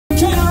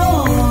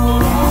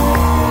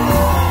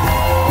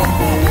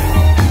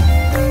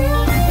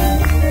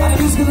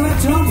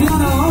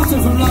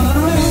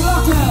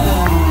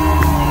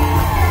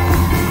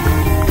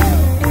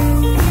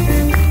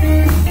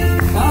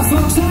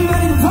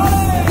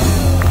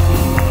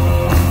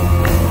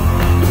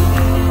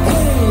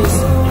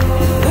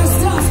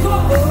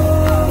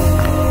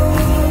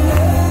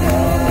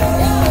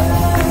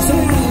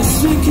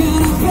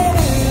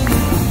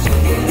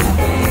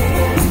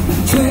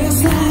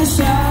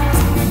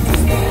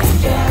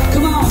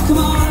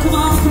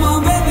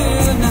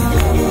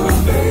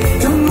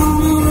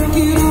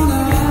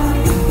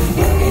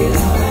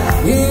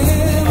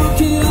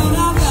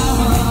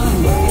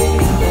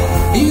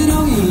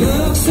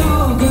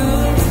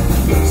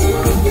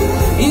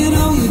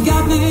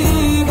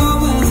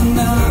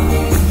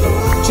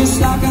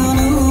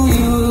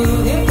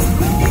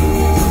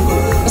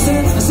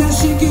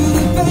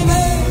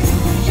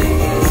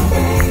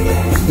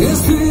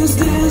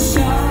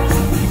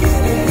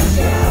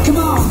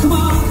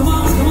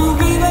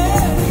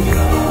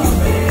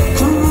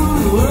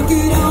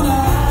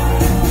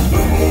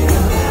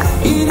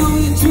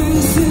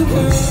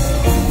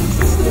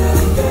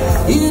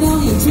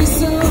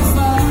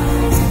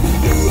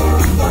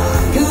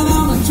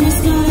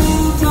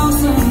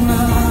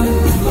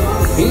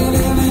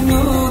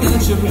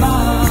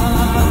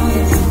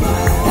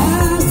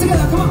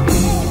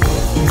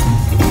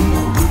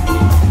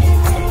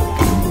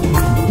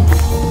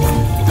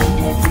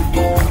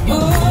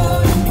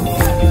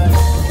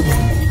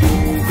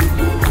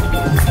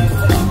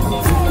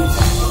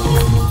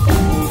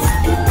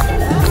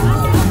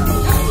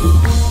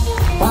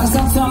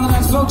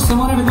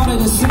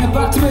Bring it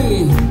back to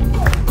me.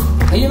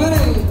 Are you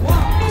ready?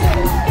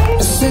 I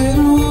said,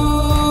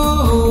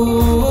 whoa,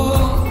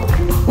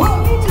 whoa.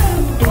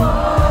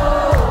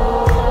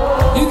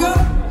 You go.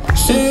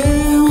 Say,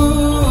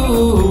 whoa,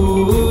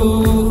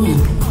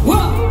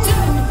 whoa.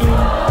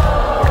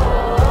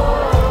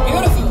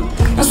 Beautiful.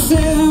 I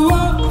said,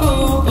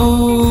 whoa,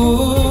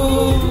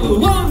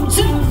 one,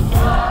 two.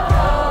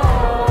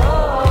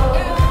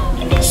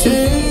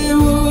 Say,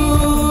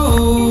 whoa,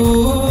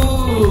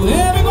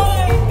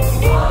 everybody.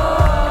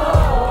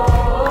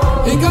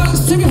 Hey guys,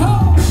 take it home.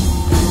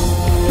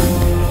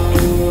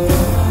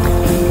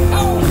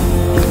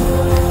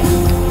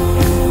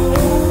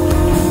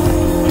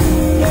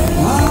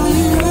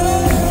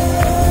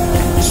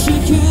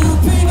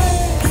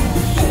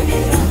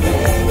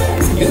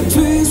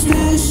 Twist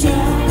and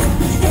shout.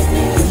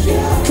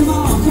 Come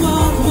on, come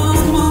on, come on,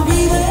 come on,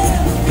 baby.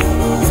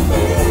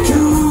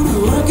 Come on,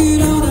 work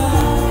it on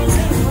out.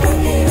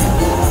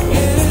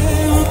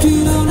 Yeah, work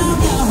it on out,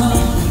 now.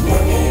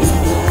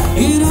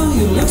 You know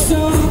you look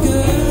so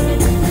good.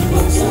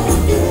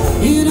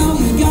 You know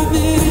you got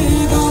me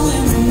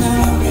going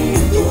now,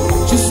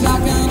 just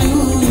like I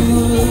knew you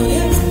would.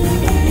 Yeah.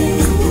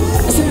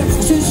 I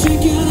said,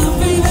 shake it up,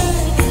 baby.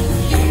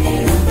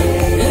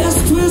 Let's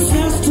twist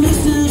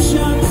and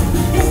shout.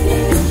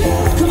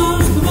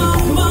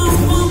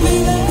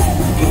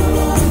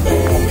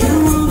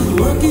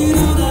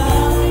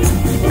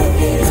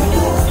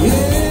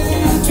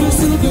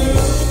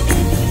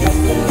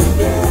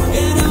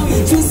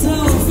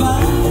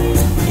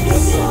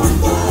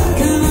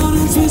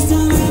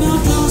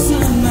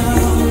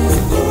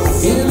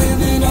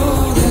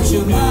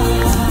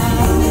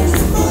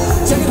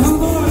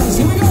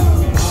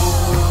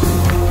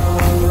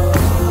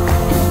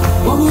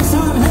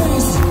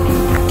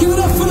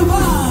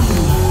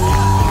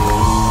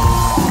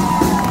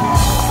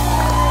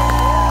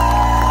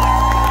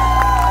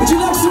 Would you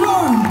like some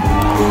more?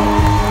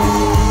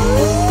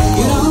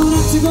 You don't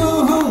have to go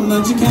home,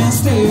 but you can't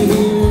stay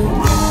here.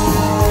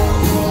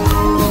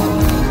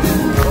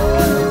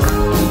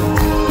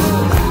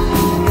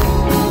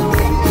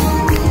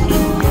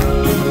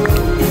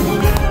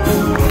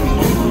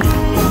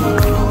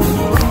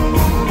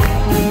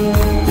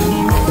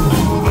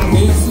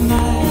 It's the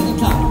 9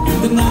 o'clock,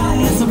 the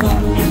night is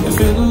about. You're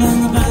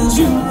fiddling the bands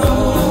you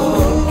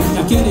roll.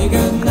 Now kitty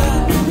good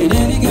night, in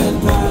any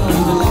good pile,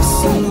 the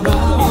lesson the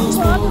Bible's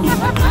full.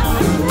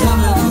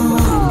 Coming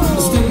home,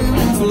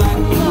 staring for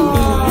light,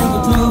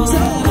 better close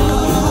that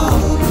up.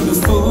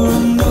 Before I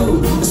know,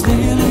 it's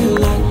nearly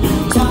light.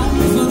 Time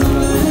for the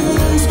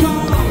last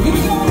call. Here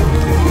we go.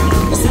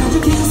 I said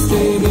you can't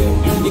stay here,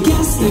 you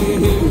can't stay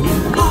here.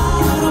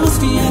 I'm a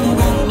whiskey and I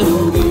got no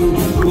beer.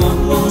 One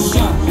more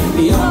shot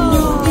beyond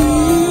your ear.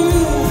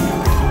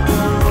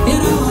 You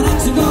don't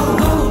have to go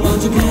home, but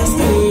you can't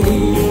stay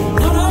here.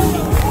 No, no,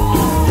 no.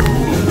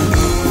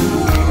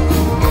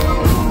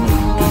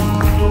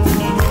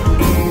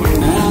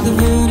 Now the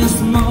this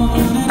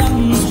morning on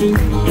the street,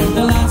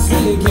 the lights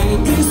they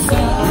can't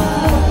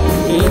decide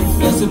if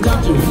it's a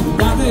doctor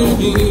that they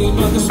need,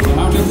 but the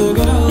spark of the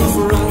good old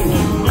Ferrari.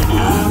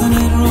 Now the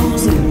night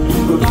rolls in,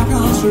 we're back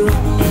on track.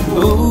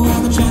 Oh,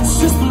 and the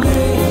chances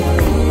play.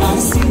 I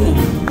see them,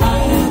 I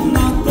am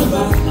not the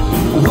back.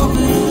 I hope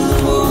they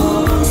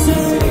won't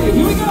say,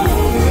 here we go.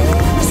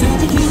 I said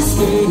you can't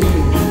stay here,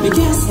 you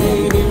can't stay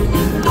here.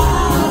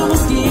 I'm a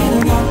whiskey and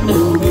I got no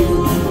beer.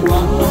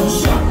 One more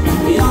shot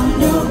beyond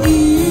your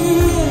ear.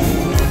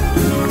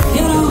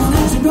 You don't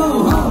have to go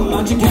home,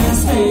 but you can't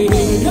stay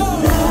here. No,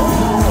 no.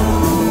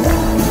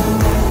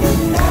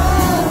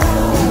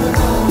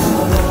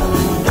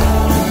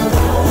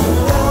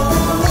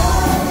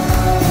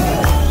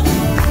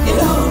 You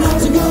don't have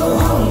to go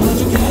home, but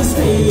you can't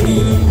stay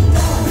here.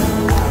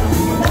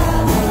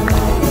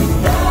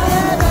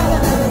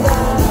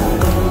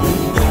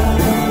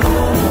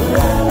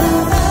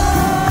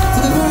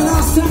 For the very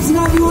last time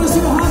tonight, you want to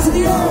sing a heart to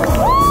the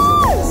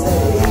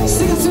earth?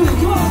 Sing it to me,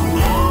 come on.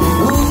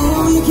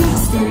 Oh, you can't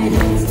stay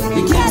here,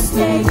 you can't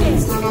stay here.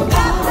 I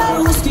got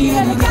no whiskey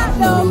and I got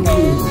no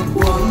beer.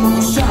 One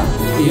more shot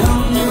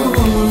beyond your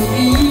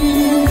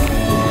ear.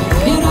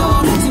 You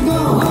don't have to go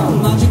home,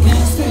 but you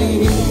can't stay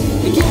here.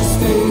 You can't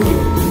stay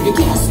here, you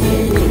can't stay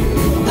here.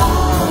 I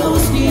got no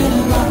whiskey and I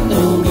got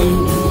no beer.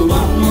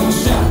 One more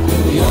shot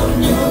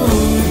beyond your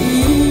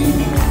ear.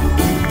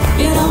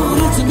 You don't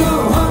have to go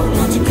home,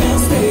 but you can't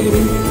stay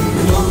here.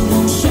 One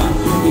more shot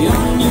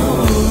beyond your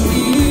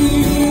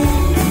ear.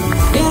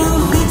 You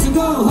don't have to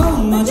go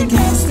home, but you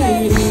can't stay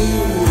here.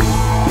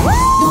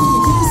 No, you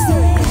can't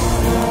stay here.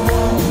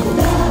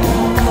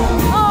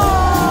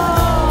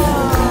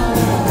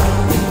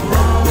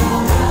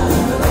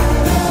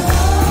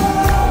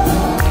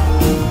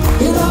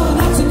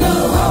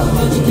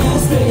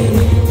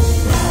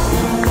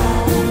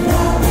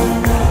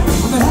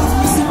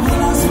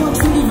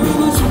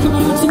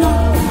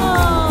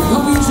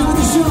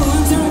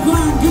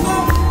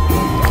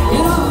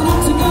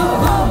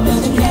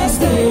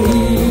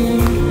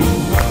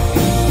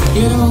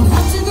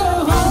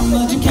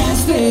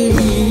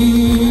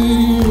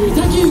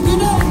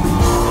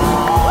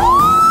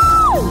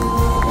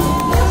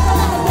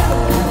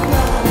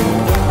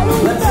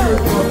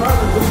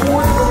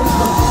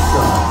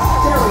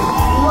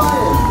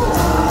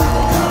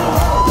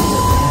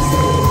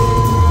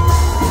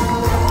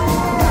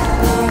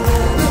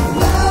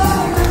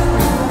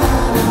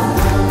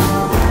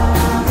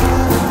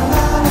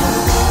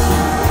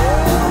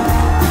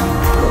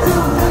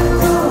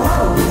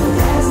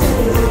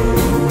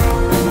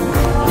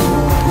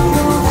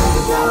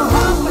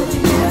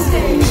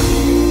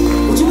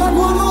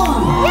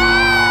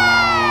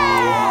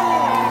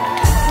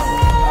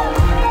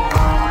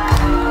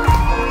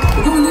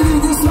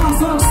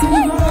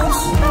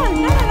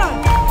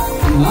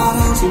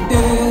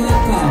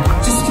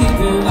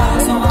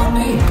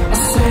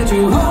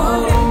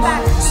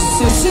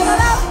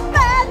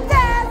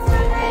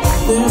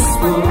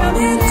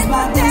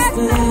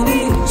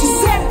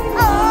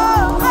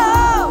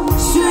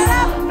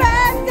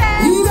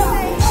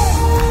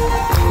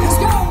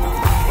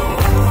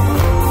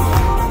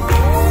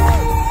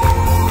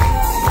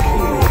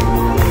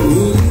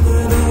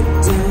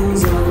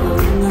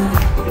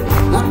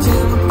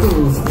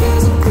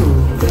 physical,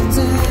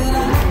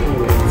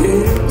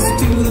 hips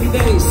to the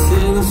bass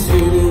and I'm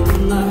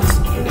feeling nice.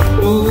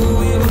 Oh,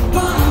 we were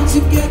born to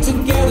get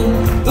together,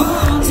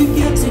 born to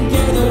get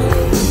together.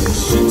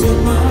 She took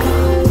my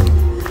hand,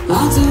 I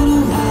don't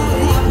know how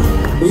it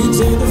happened. We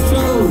take the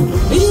floor,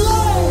 yeah.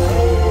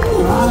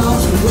 Why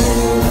don't you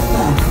wait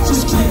back,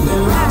 just keep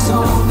their eyes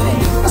on me.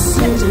 I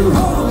said you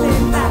hold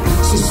it back.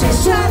 She said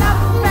shut up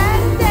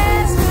and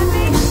dance with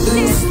me.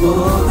 This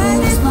woman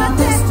is my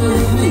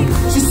destiny.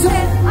 She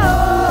said oh,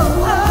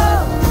 oh.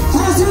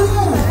 How's it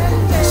going?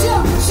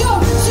 Sure, sure,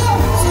 sure,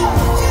 sure,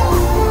 sure.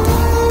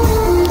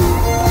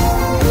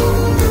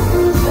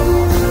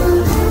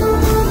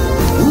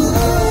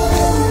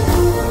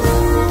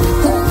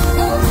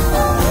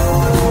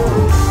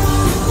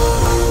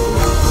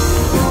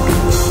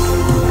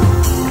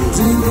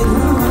 Deep in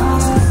her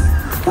eyes,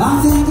 I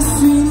think I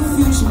see the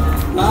future.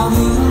 I'll be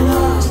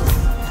alive.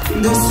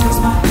 This is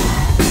my.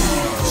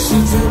 She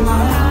took my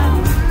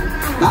hand.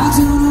 I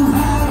don't know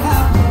how it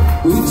happened.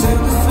 We took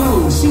the floor.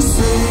 She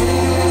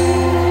said.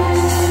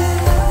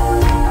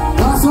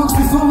 Alright, folks.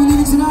 Before we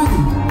leave it tonight,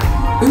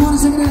 we want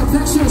to take a little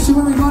picture. Show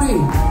everybody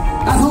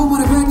at home.